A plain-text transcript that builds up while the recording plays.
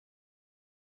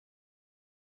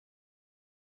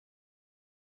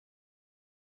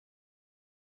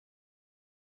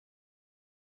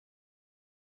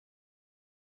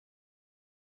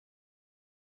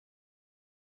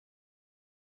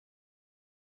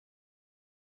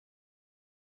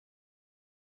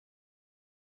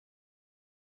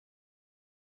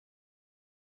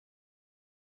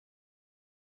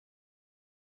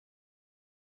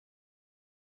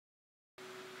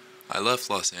left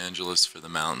Los Angeles for the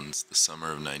mountains the summer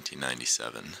of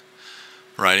 1997.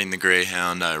 Riding the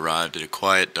Greyhound, I arrived at a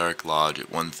quiet, dark lodge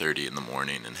at 1:30 in the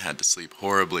morning and had to sleep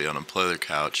horribly on a pleather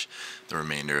couch the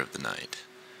remainder of the night.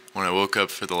 When I woke up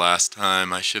for the last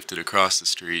time, I shifted across the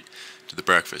street to the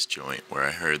breakfast joint, where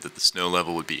I heard that the snow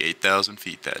level would be 8,000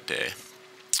 feet that day,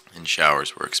 and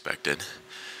showers were expected.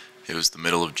 It was the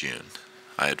middle of June.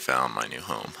 I had found my new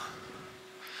home.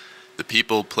 The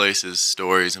people, places,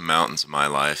 stories, and mountains of my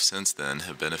life since then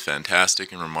have been a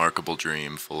fantastic and remarkable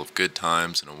dream full of good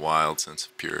times and a wild sense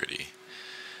of purity.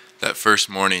 That first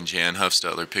morning, Jan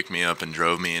Huffstutler picked me up and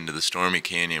drove me into the stormy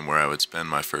canyon where I would spend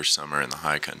my first summer in the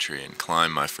high country and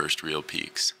climb my first real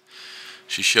peaks.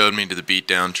 She showed me to the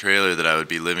beat-down trailer that I would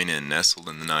be living in, nestled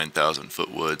in the 9,000-foot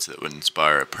woods that would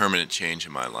inspire a permanent change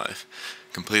in my life,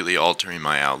 completely altering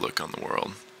my outlook on the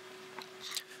world.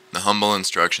 The humble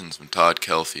instructions from Todd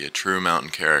Kelfie, a true mountain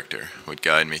character, would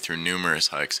guide me through numerous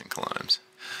hikes and climbs.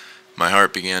 My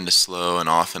heart began to slow, and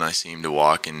often I seemed to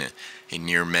walk in a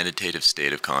near meditative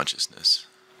state of consciousness.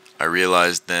 I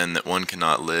realized then that one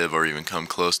cannot live or even come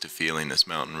close to feeling this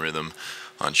mountain rhythm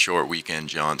on short weekend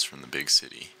jaunts from the big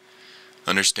city.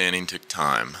 Understanding took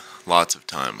time, lots of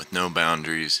time, with no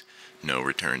boundaries, no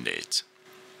return dates.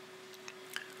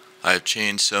 I have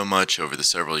changed so much over the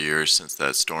several years since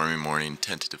that stormy morning,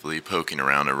 tentatively poking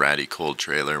around a ratty cold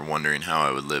trailer, wondering how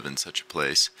I would live in such a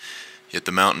place, yet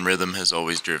the mountain rhythm has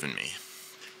always driven me.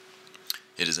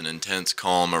 It is an intense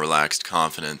calm, a relaxed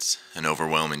confidence, an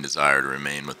overwhelming desire to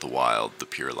remain with the wild, the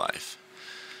pure life.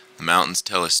 The mountains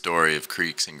tell a story of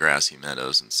creeks and grassy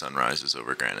meadows and sunrises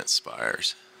over granite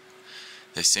spires.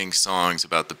 They sing songs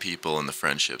about the people and the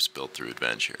friendships built through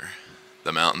adventure.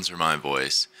 The mountains are my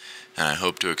voice, and I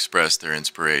hope to express their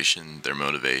inspiration, their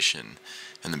motivation,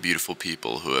 and the beautiful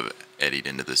people who have eddied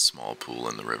into this small pool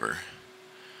in the river.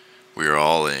 We are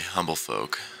all a humble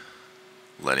folk,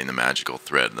 letting the magical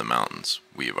thread of the mountains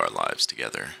weave our lives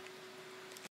together.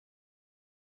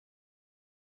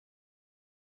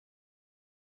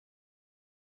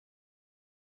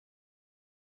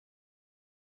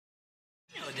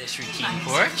 You know this routine,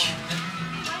 Porch.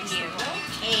 You're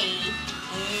okay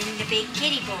in the big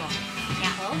kiddie bowl.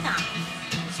 Now hold on.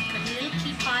 Put a little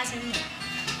key paws in there.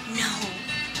 No.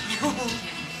 Oh.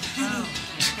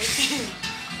 Right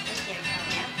there.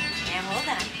 Yeah. Now hold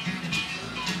on.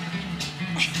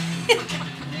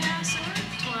 Yeah, so we're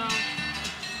 12.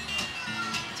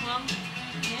 12?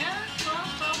 Yeah, 12.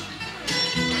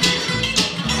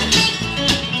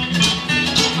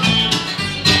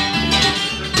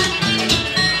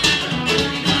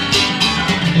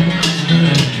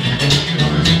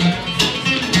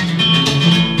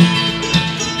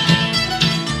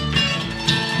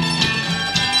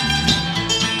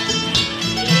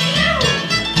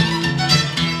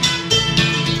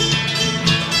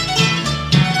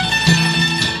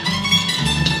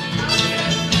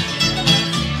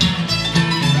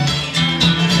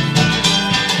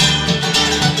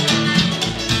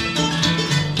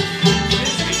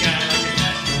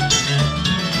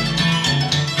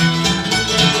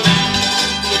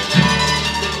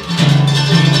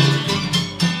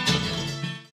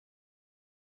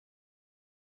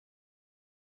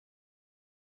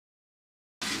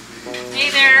 Hey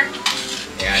there.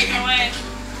 Yeah,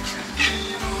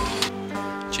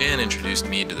 Jan introduced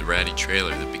me to the ratty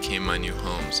trailer that became my new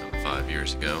home some 5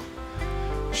 years ago.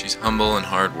 She's humble and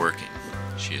hard-working.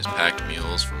 She has packed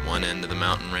mules from one end of the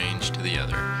mountain range to the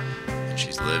other, and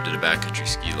she's lived at a backcountry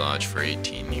ski lodge for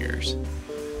 18 years.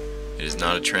 It is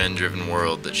not a trend-driven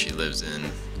world that she lives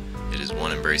in. It is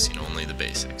one embracing only the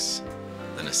basics,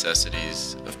 the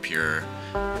necessities of pure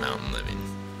mountain living.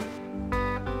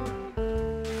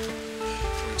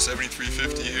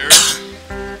 7350 here.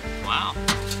 wow.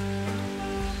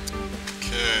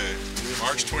 Okay,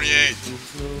 March 28th.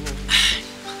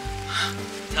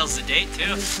 Tells the date,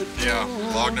 too. Yeah,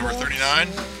 log number 39.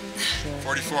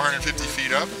 4,450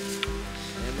 feet up.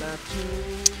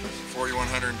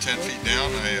 4,110 feet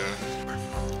down.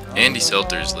 Andy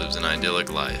Selters lives an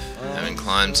idyllic life. Having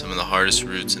climbed some of the hardest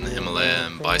routes in the Himalaya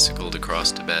and bicycled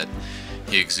across Tibet,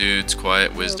 he exudes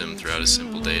quiet wisdom throughout his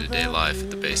simple day-to-day life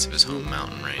at the base of his home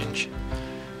mountain range.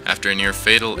 After a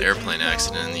near-fatal airplane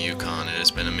accident in the Yukon, it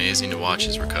has been amazing to watch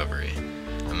his recovery.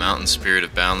 A mountain spirit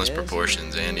of boundless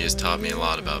proportions, Andy has taught me a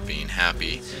lot about being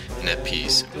happy and at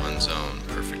peace in one's own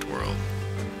perfect world.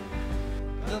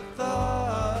 The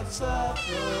thoughts are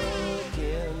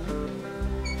broken.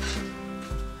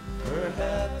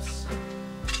 Perhaps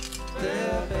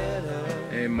they're better.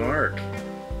 Hey Mark.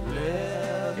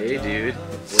 Hey dude.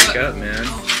 Wake up, man.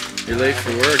 You're late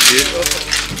for work, dude.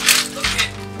 Okay.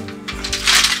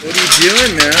 What are you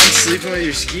doing, man? Sleeping with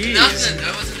your skis? Nothing.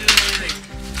 I wasn't doing anything.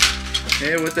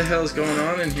 Hey, what the hell's going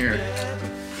on in here?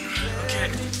 Okay.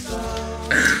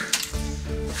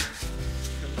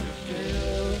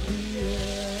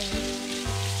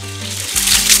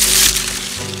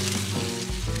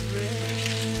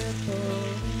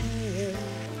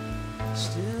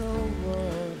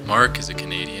 Mark is a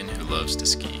Canadian who loves to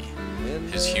ski.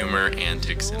 His humor,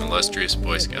 antics, and illustrious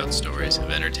Boy Scout stories have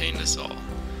entertained us all.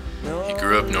 He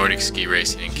grew up Nordic ski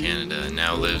racing in Canada and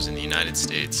now lives in the United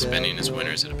States, spending his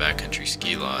winters at a backcountry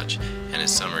ski lodge and his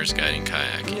summers guiding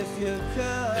kayaking.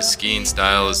 His skiing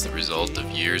style is the result of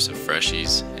years of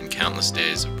freshies and countless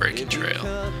days of breaking trail.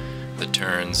 The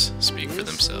turns speak for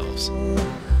themselves.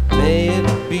 May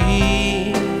it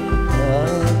be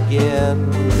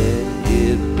again, let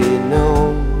it be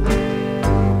known.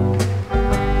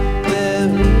 There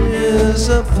is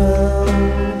a fountain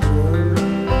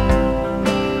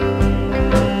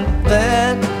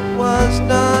that was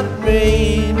not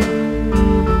made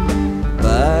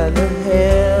by the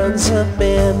hands of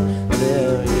men.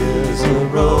 There is a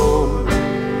road,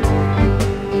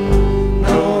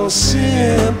 no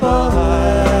simple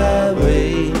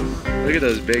highway. Look at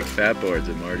those big fat boards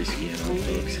that Marty's skiing on,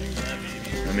 folks.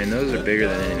 I mean, those are bigger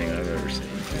than anything I've ever seen.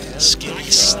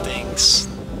 Skiing stinks.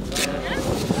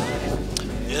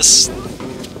 Yes,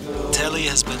 Telly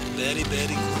has been very,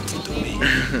 very good to me.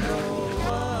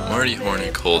 Marty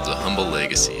Hornick holds a humble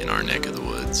legacy in our neck of the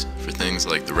woods for things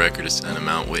like the record ascent of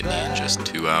Mount Whitney in just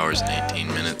 2 hours and 18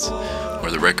 minutes,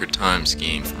 or the record time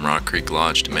skiing from Rock Creek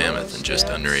Lodge to Mammoth in just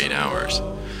under 8 hours.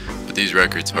 But these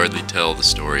records hardly tell the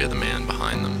story of the man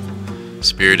behind them.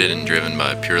 Spirited and driven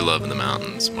by pure love of the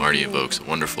mountains, Marty evokes a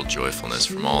wonderful joyfulness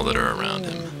from all that are around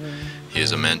him. He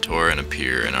is a mentor and a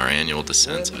peer, and our annual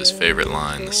descents of his favorite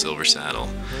line, the Silver Saddle,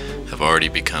 have already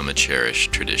become a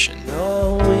cherished tradition.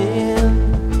 No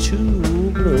wind to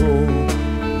blow,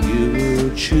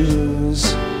 you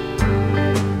choose.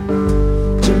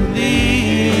 To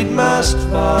lead must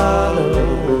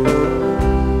follow.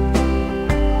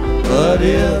 But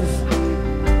if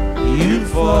you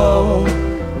fall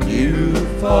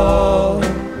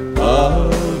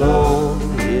alone.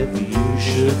 If you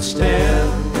should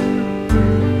stand,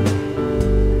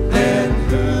 then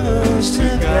who's to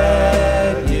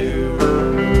guide you?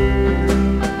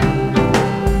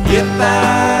 If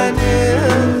I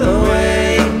knew the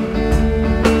way,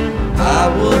 I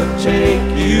would take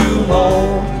you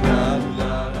home.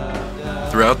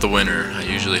 Throughout the winter, I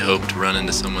usually hope to run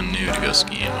into someone new to go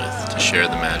skiing with, to share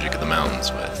the magic of the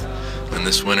mountains with. And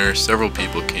this winter, several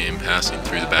people came passing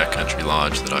through the backcountry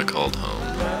lodge that I called home.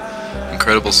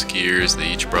 Incredible skiers, they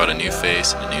each brought a new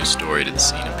face and a new story to the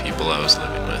scene of people I was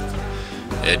living with.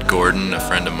 Ed Gordon, a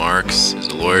friend of Mark's, is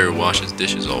a lawyer who washes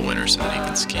dishes all winter so that he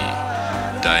can ski.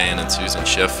 Diane and Susan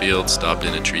Sheffield stopped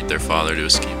in to treat their father to a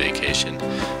ski vacation,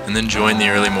 and then joined the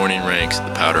early morning ranks of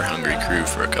the powder-hungry crew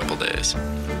for a couple days.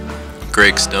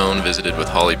 Greg Stone visited with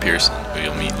Holly Pearson, who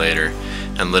you'll meet later,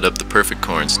 and lit up the perfect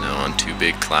corn snow on 2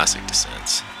 big classic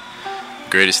descents. The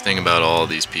greatest thing about all of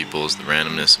these people is the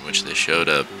randomness in which they showed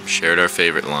up, shared our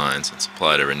favorite lines, and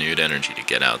supplied a renewed energy to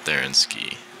get out there and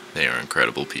ski. They are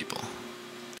incredible people.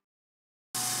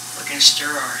 We're going to stir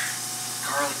our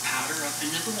garlic powder up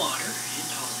into the water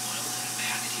and olive oil that I've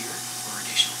added here for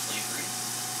additional flavoring.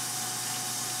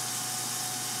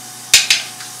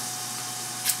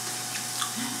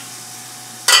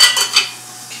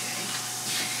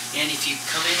 And if you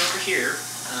come in over here,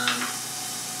 I'm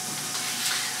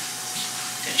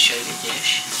going to show you the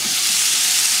dish.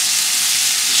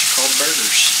 These are called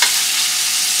burgers.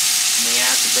 And we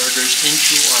add the burgers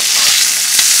into our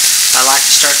pasta. I like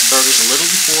to start the burgers a little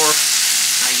before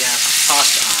I got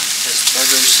pasta on, because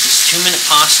burgers, this 2-minute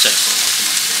pasta we're working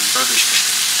with here, and burgers cook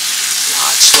a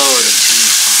lot slower than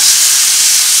 2-minute pasta.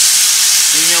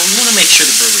 And, you know, we want to make sure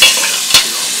the burgers are cooked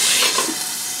too all the way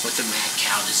with the mad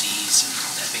cow disease and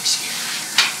that big scare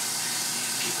here.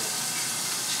 People,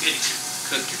 it's good to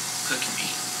cook your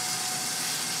meat.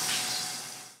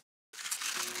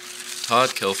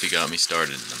 Todd Kelfie got me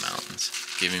started in the mountains,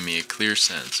 giving me a clear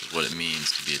sense of what it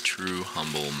means to be a true,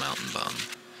 humble mountain bum.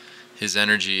 His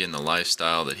energy and the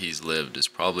lifestyle that he's lived is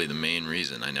probably the main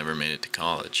reason I never made it to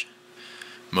college.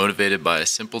 Motivated by a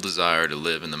simple desire to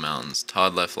live in the mountains,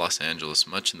 Todd left Los Angeles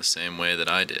much in the same way that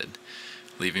I did,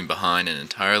 leaving behind an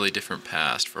entirely different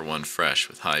past for one fresh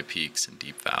with high peaks and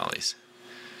deep valleys.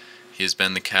 He has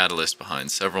been the catalyst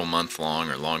behind several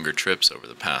month-long or longer trips over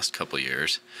the past couple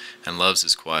years, and loves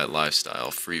his quiet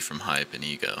lifestyle free from hype and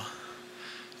ego.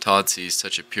 Todd sees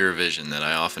such a pure vision that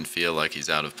I often feel like he's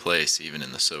out of place even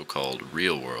in the so-called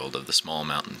real world of the small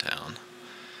mountain town.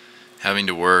 Having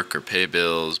to work or pay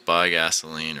bills, buy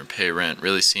gasoline, or pay rent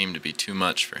really seemed to be too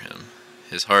much for him.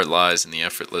 His heart lies in the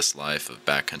effortless life of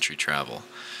backcountry travel,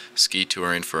 ski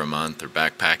touring for a month or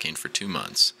backpacking for 2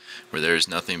 months, where there is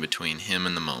nothing between him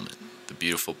and the moment, the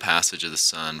beautiful passage of the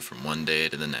sun from one day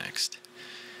to the next.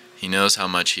 He knows how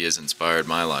much he has inspired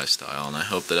my lifestyle, and I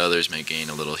hope that others may gain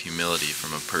a little humility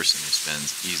from a person who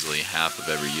spends easily half of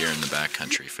every year in the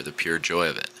backcountry for the pure joy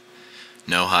of it.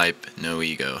 No hype, no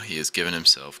ego, he has given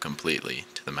himself completely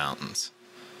to the mountains.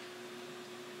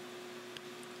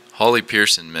 Holly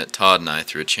Pearson met Todd and I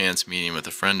through a chance meeting with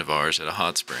a friend of ours at a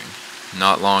hot spring.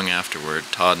 Not long afterward,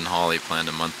 Todd and Holly planned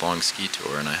a month-long ski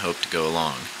tour, and I hoped to go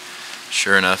along.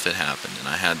 Sure enough, it happened, and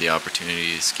I had the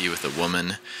opportunity to ski with a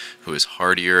woman who is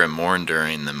hardier and more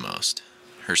enduring than most.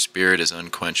 Her spirit is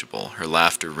unquenchable, her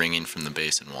laughter ringing from the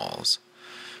basin walls.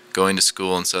 Going to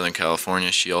school in Southern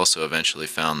California, she also eventually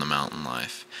found the mountain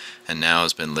life, and now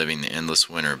has been living the endless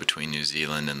winter between New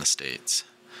Zealand and the States.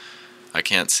 I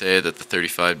can't say that the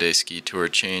 35-day ski tour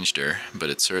changed her, but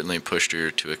it certainly pushed her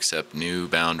to accept new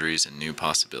boundaries and new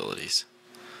possibilities.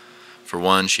 For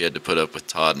one, she had to put up with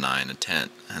Todd and I in a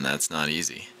tent, and that's not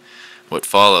easy. What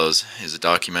follows is a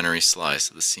documentary slice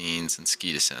of the scenes and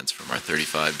ski descents from our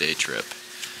 35-day trip.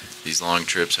 These long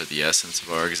trips are the essence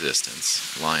of our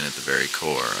existence, lying at the very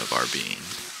core of our being.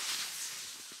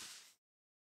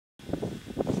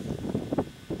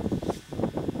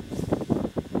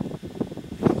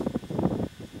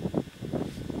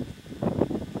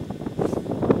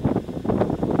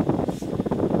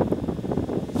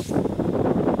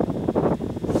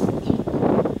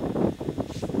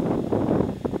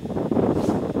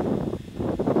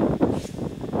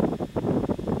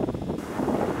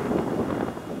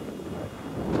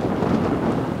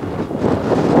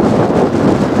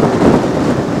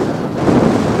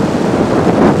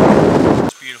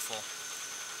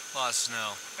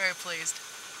 Snow. Very pleased.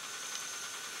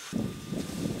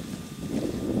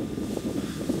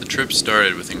 The trip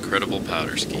started with incredible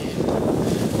powder skiing.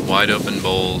 Wide open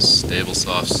bowls, stable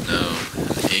soft snow, and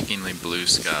the achingly blue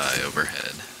sky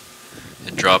overhead.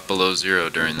 It dropped below zero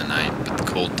during the night, but the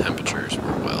cold temperatures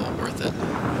were well worth it.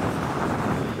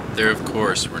 There, of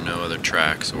course, were no other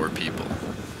tracks or people,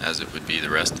 as it would be the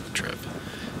rest of the trip,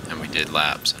 and we did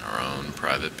laps in our own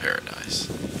private paradise.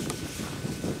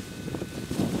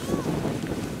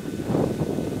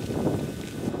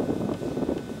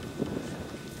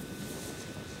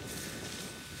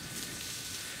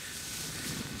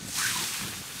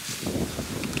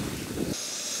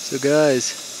 So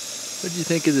guys, what did you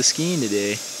think of the skiing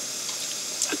today?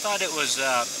 I thought it was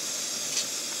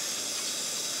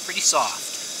pretty soft,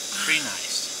 pretty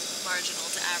nice.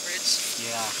 Marginal to average.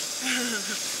 Yeah.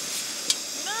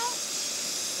 No.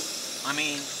 I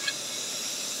mean,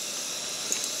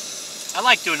 I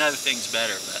like doing other things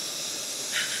better, but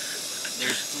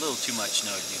there's a little too much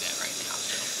snow to do that right now,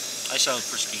 so I settled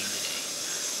for skiing today.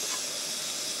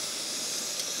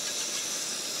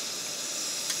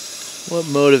 What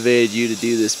motivated you to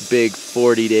do this big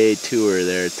 40-day tour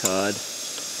there, Todd?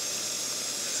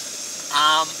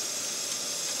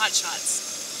 Hot shots.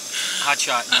 Hot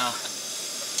shot, no.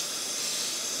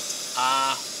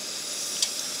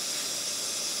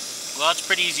 Well, it's a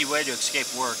pretty easy way to escape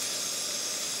work.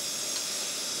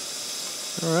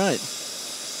 All right.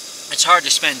 It's hard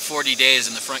to spend 40 days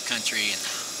in the front country and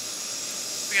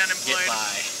Be unemployed. get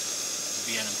by,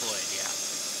 be unemployed, yeah.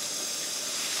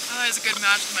 Oh, that was a good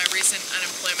match with my recent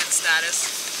unemployment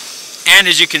status. And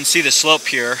as you can see the slope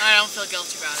here, I don't feel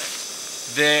guilty about it.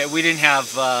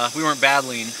 we weren't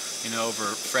battling,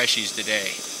 over freshies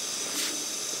today.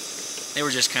 They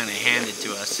were just kind of handed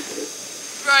to us.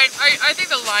 Right, I think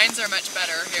the lines are much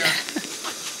better here.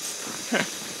 I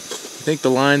think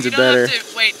the lines are better. You don't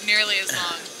have to wait nearly as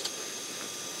long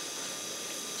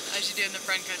as you do in the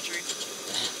front country.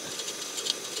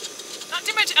 Not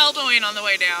too much elbowing on the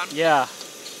way down. Yeah.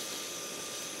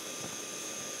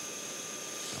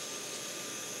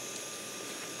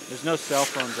 There's no cell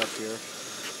phones up here.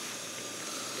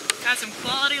 Got some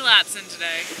quality laps in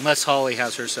today. Unless Holly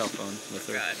has her cell phone with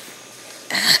her. God.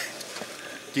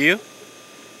 Do you?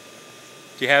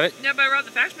 Do you have it? Yeah, but I brought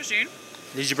the fax machine.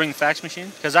 Did you bring the fax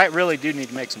machine? Because I really do need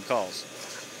to make some calls.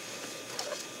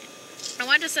 I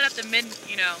wanted to set up the mid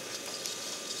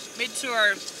to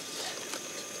our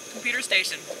computer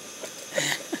station.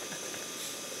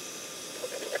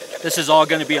 This is all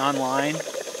going to be online.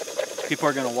 People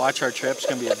are going to watch our trip. It's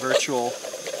going to be a virtual.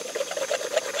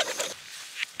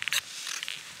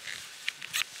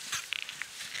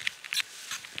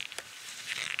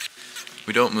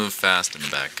 We don't move fast in the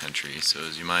backcountry, so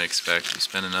as you might expect, we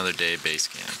spent another day base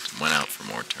camped and went out for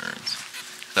more turns.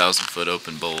 1,000-foot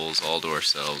open bowls all to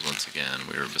ourselves once again.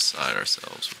 We were beside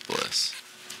ourselves with bliss.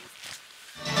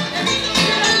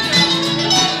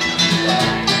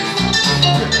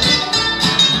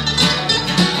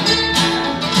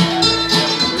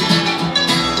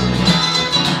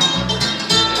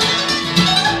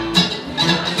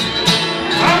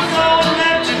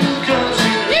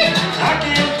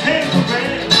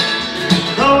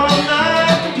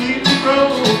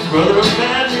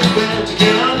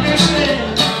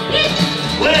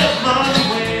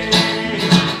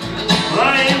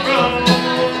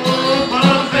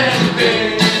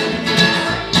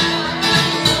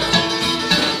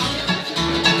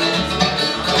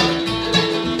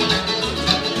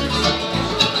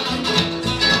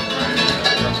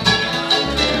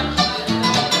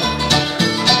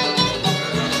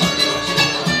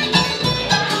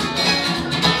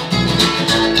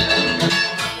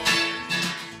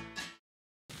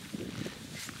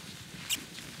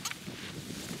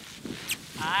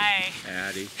 Hi.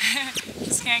 Addy.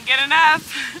 Just can't get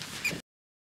enough.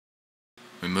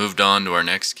 We moved on to our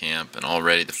next camp, and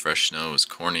already the fresh snow was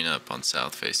corning up on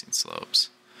south-facing slopes.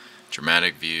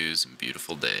 Dramatic views and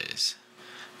beautiful days.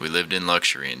 We lived in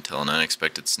luxury until an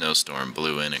unexpected snowstorm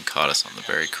blew in and caught us on the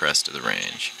very crest of the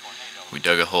range. We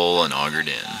dug a hole and augured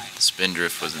in. The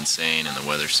spindrift was insane and the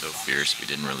weather so fierce we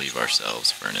didn't relieve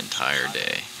ourselves for an entire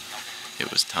day.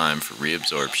 It was time for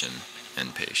reabsorption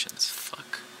and patience.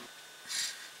 Fuck.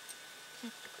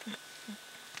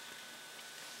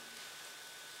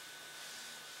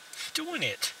 Doing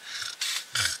it.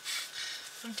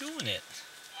 I'm doing it.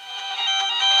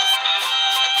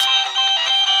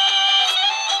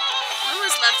 When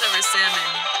was leftover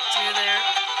salmon? Do you there?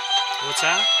 What's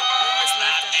that? When was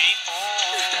leftover?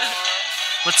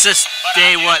 What's this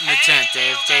day what in the tent,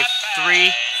 Dave? Day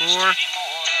 3, 4?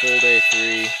 Full day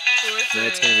 3.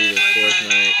 Tonight's gonna be the 4th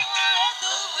night.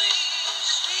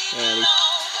 Addy,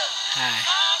 Hi.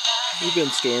 we've been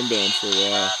stormbound for a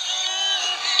while.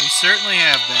 We certainly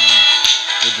have been.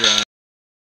 We're dry.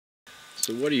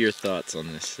 So what are your thoughts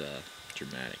on this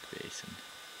dramatic basin?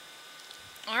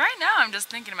 Well, right now I'm just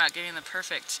thinking about getting the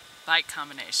perfect bike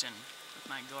combination with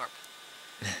my gorp.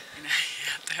 You know, you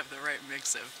have to have the right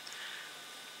mix of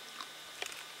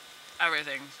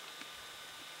everything.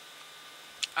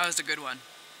 That was a good one.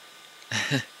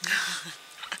 It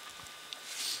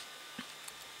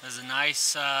was a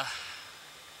nice,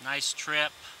 nice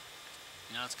trip.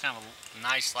 You know, it's kind of a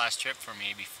nice last trip for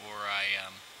me before I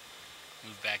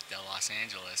moved back to Los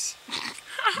Angeles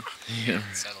Yeah.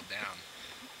 and settled down.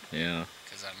 Yeah.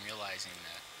 Because I'm realizing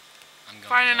that I'm going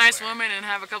Find a nowhere. nice woman and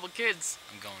have a couple kids.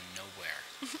 I'm going nowhere.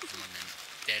 I'm on a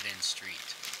dead-end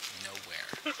street. Nowhere.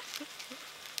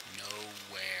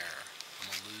 Nowhere. I'm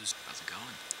a loser. How's it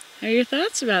going? How are your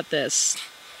thoughts about this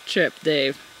trip,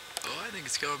 Dave? Oh, I think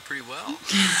it's going pretty well.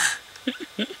 I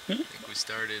think we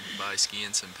started by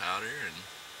skiing some powder, and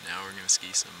now we're gonna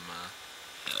ski some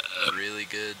really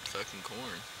good fucking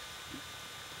corn.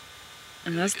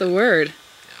 And Really that's good. the word.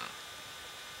 Yeah,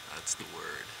 that's the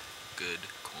word. Good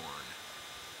corn.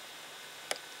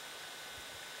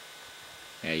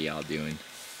 How y'all doing?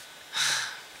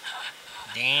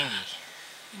 Dandy.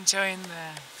 Enjoying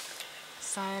the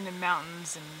sun and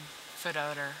mountains and foot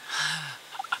odor.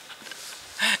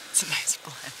 It's a nice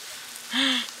blend.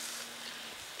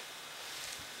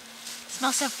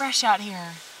 Smells so fresh out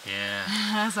here. Yeah.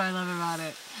 That's what I love about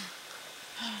it.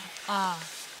 Ah.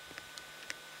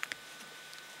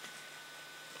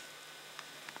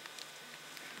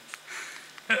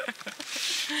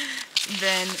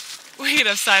 Then we could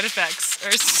have side effects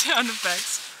or sound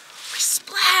effects. We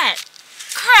splat,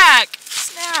 crack,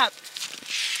 snap.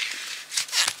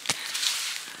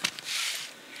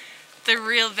 The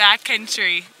real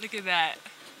backcountry. Look at that.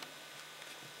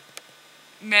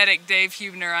 Medic Dave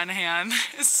Huebner on hand.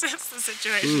 Assess the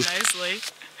situation nicely.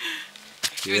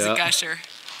 He was a gusher.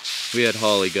 We had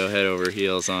Holly go head over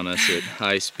heels on us at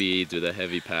high speeds with a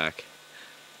heavy pack,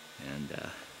 and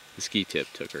the ski tip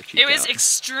took her cheek It was out.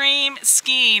 extreme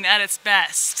skiing at its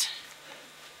best.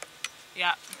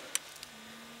 Yeah.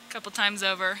 A couple times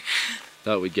over.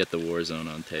 Thought we'd get the war zone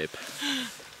on tape.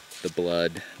 The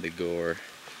blood, the gore,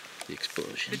 the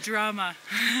explosion. The drama.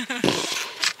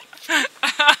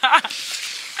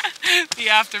 The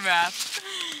aftermath.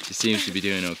 She seems to be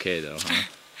doing okay though, huh?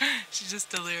 She's just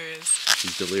delirious.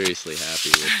 She's deliriously happy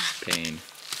with pain.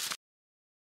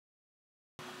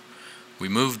 We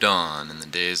moved on, and the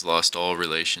days lost all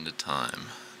relation to time.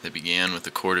 They began with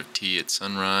a quart of tea at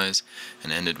sunrise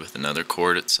and ended with another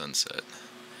quart at sunset.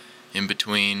 In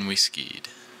between, we skied.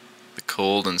 The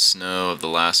cold and snow of the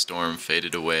last storm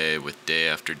faded away with day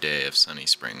after day of sunny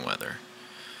spring weather.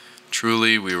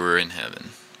 Truly, we were in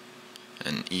heaven,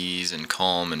 and ease and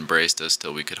calm embraced us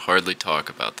till we could hardly talk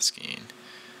about the skiing.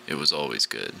 It was always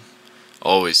good,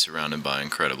 always surrounded by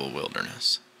incredible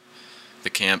wilderness. The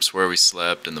camps where we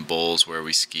slept and the bowls where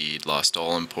we skied lost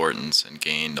all importance and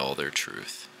gained all their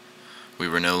truth. We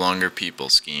were no longer people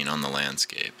skiing on the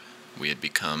landscape. We had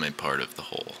become a part of the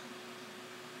whole.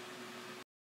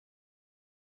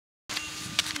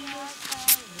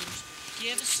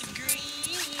 Give us the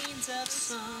greens of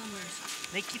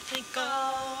summers, make you think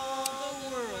all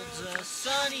the world's a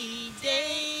sunny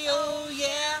day, oh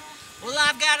yeah. Well,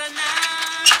 I've got a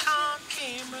Nikon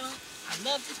camera, I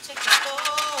love to take a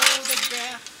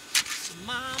photograph. So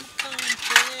mama, come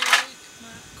take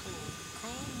my cold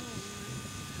chrome.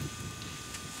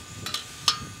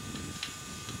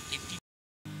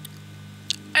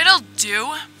 It'll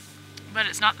do, but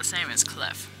it's not the same as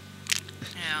Cliff.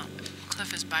 Yeah,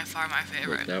 Cliff is by far my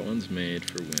favorite. Look, that one's made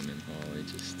for women, Holly.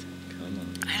 Just come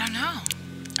on. I don't know.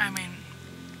 I mean,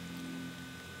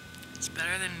 it's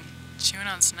better than chewing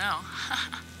on snow.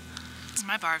 It's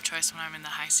my bar of choice when I'm in the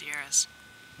high Sierras.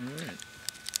 Alright.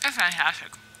 It's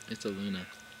fantastic. It's a Luna.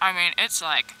 I mean, it's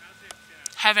like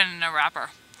heaven in a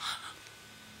wrapper.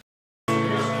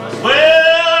 Well,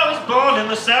 I was born in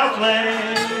the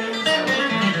Southland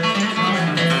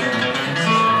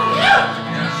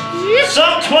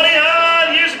some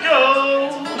 20-odd years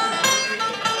ago.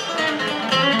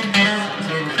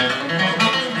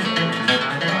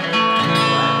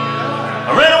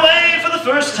 I ran away for the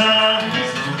first time.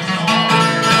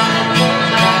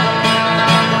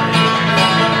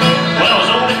 When I was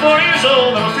only 4 years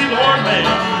old, I'm a free-born man.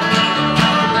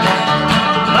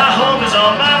 My home is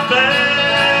on my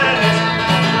back.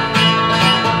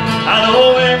 I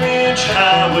know every inch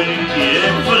highway,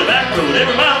 every foot of back road,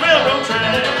 every mile of railroad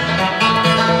track.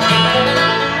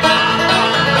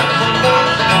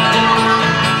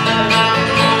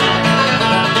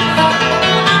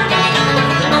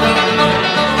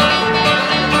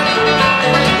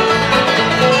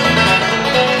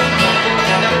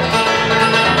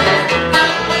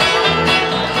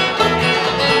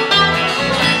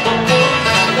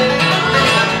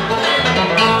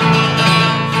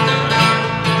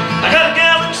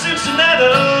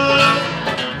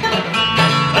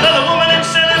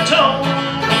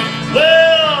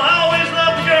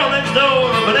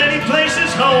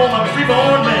 I'm a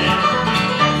free-born man.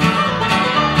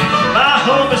 My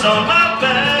home is on my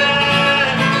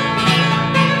back.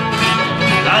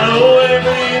 I know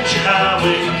every inch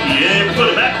highway, every foot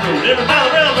of back road, every mile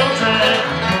of railroad track.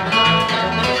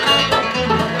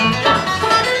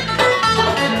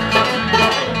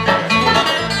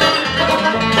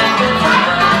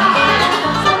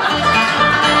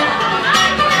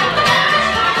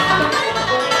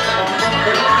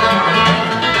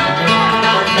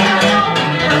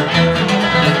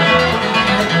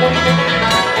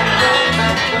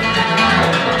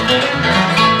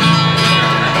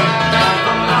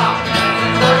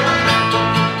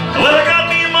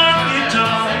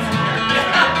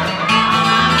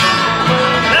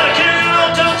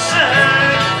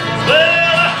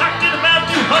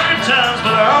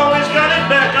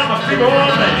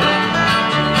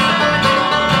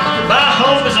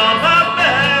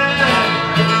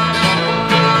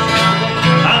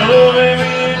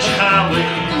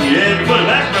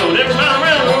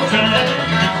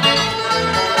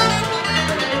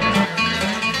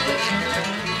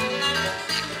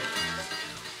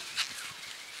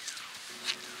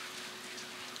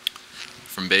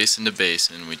 From basin to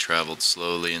basin, we traveled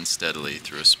slowly and steadily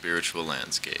through a spiritual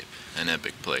landscape, an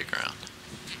epic playground.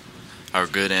 Our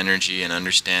good energy and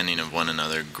understanding of one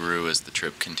another grew as the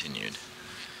trip continued.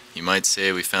 You might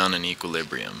say we found an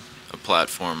equilibrium, a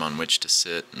platform on which to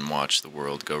sit and watch the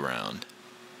world go round.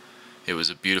 It was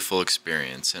a beautiful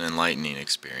experience, an enlightening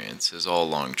experience, as all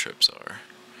long trips are.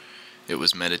 It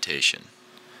was meditation,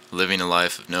 living a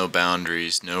life of no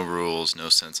boundaries, no rules, no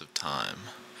sense of time.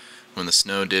 When the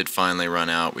snow did finally run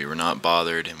out, we were not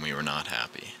bothered and we were not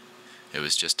happy. It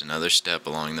was just another step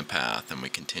along the path, and we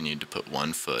continued to put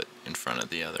one foot in front of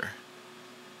the other.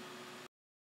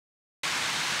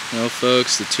 Well,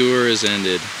 folks, the tour has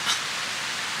ended.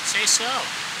 Say so.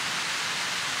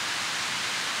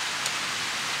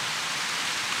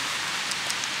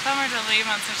 Bummer to leave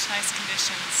on such nice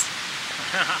conditions.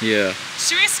 Yeah.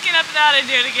 Should we skin up that and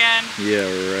do it again?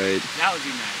 Yeah, right. That would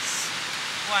be nice.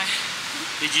 Why?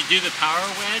 Did you do the power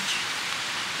wedge?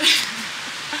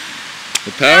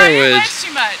 The power Yeah, wedge.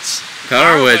 too much.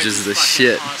 Power wedge is the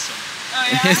fucking shit. Awesome. Oh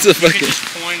yeah? It's a You could fucking. just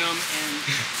point them, and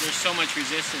there's so much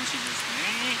resistance. You just.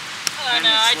 Oh and no,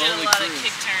 it I did a slowly lot of cruise.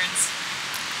 kick turns.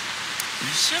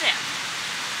 Should have.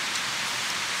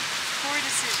 Poor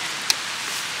decision.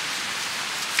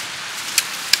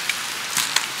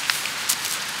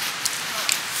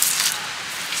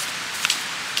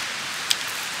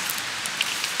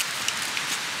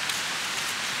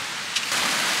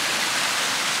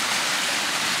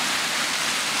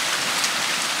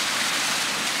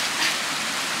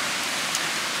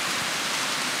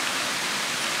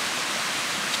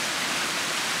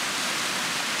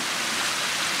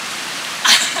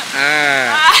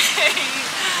 Ah.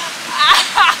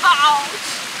 Ouch!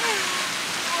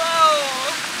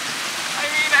 Whoa! I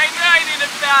mean, I know I need a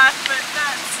bath, but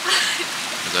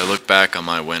that's... As I look back on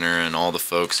my winter and all the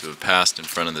folks who have passed in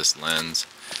front of this lens,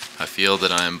 I feel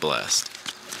that I am blessed.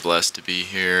 Blessed to be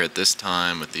here at this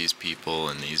time with these people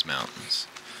in these mountains.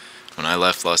 When I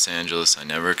left Los Angeles, I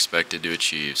never expected to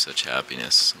achieve such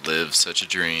happiness, live such a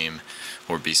dream,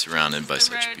 or be surrounded by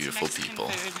such beautiful people.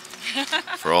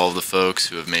 For all the folks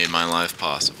who have made my life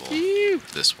possible,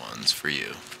 this one's for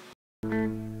you.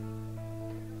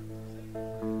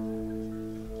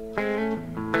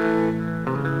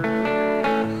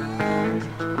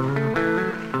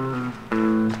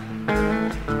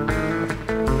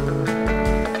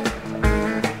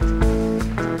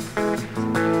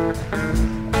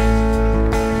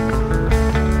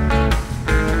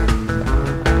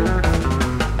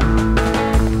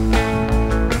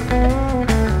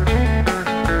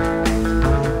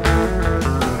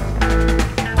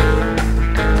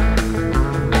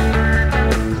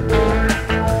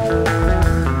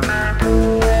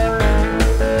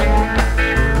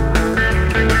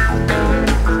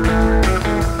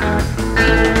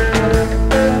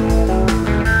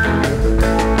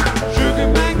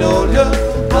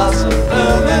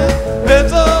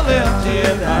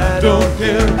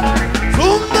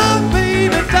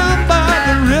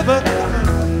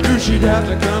 She'd have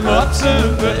to come up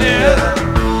soon for it.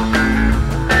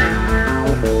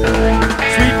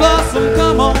 Sweet blossom,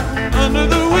 come on under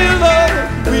the willow.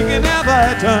 We can have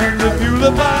our time to fuel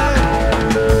the fire.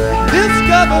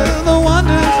 Discover the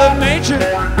wonders of nature,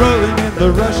 rolling in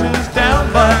the rushes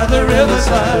down by the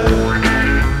riverside.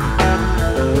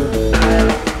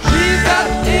 She's got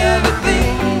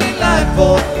everything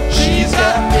delightful. She's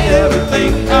got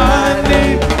everything I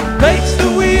need. Takes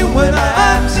the wheel when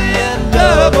I'm in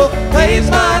double, pays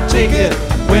my ticket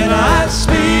when I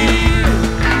speed.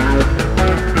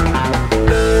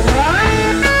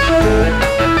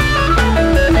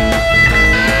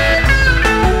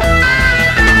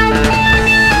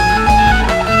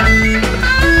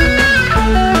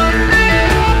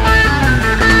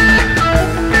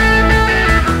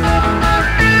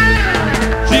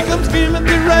 She comes screaming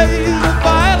to raise a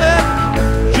violet.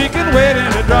 She can wait in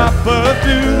a drop or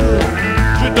two.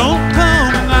 She don't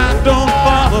come and I don't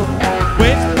follow.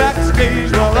 Waits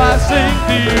backstage while I sing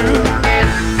to you.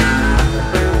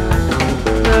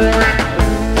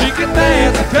 She can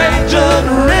dance a Cajun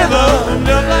rhythm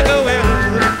just like a whale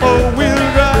with a four-wheel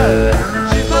drive.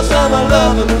 She's my summer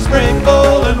love in the spring,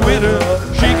 fall, and winter.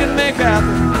 She can make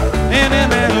happen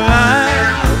any line.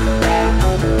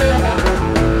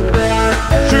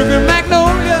 Sugar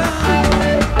magnolia,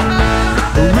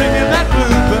 ringing that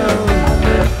bluebell.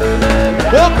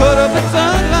 Well, cut up the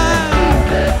sunlight.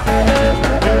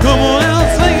 Come on out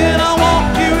singing, I'll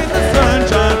walk you in the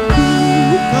sunshine.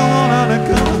 Ooh, come on out and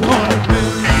come on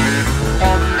in.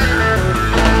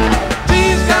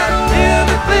 She's got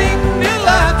everything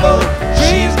delightful.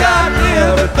 She's got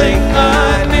everything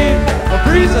I need. A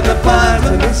breeze in the pines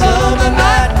and the summer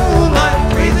night moonlight,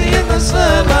 crazy in the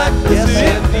sunlight. Yes,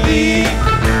 indeed.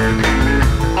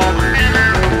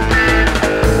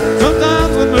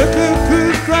 Sometimes when the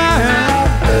cuckoo's crying,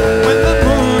 when the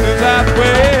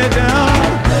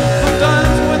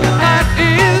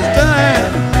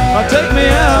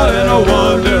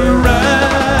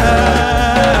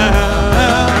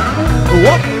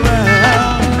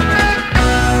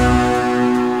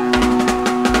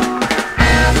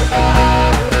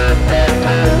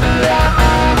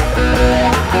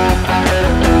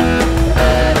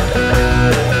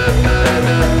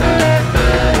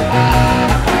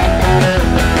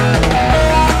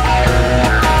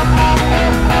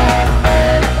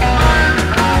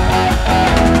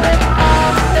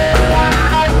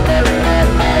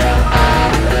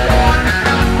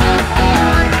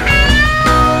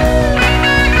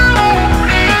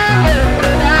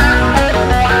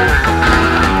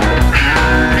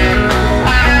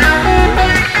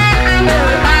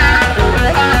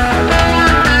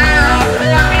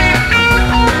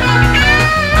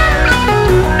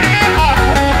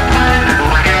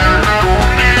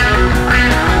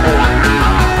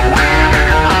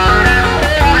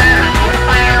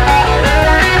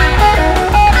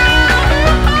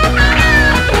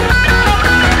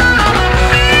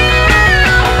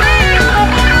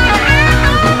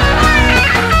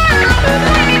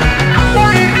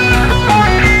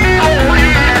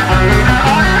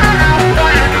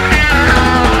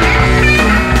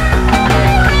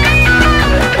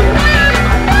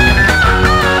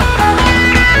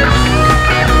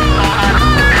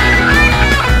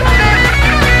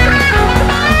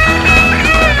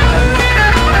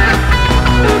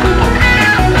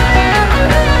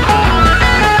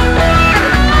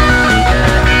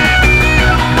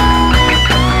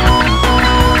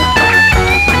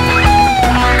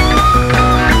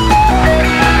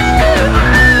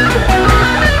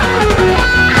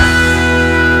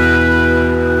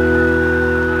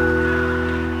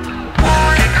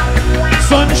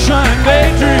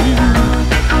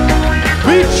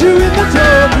in the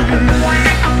tall trees.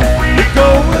 You're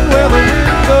going where the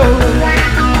wind goes.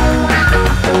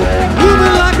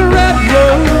 Moving like a red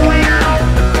rose.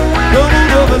 Come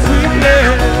on over, sweet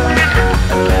lady.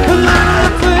 Well,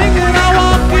 I'm thinking I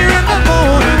walk here in the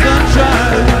morning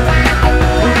sunshine.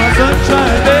 With my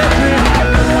sunshine daydream.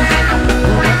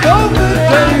 Go good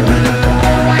daydream.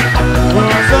 With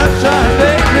my sunshine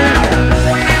daydream.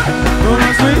 With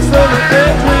my sweet southern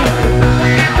daydream.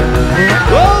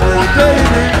 Go good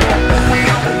daydream.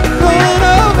 Going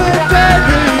over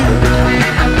daydream.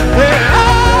 Hey,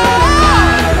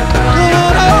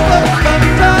 going over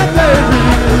sunshine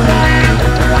daydream.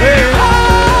 Hey,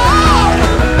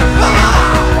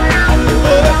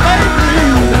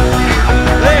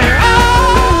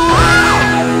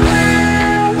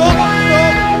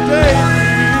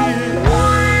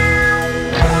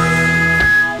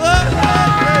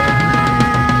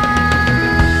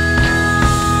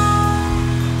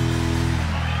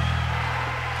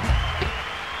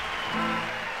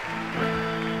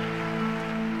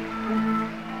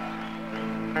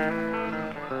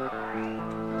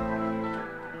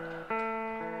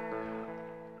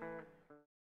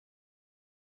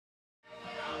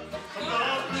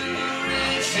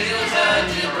 She'll have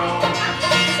you wrong.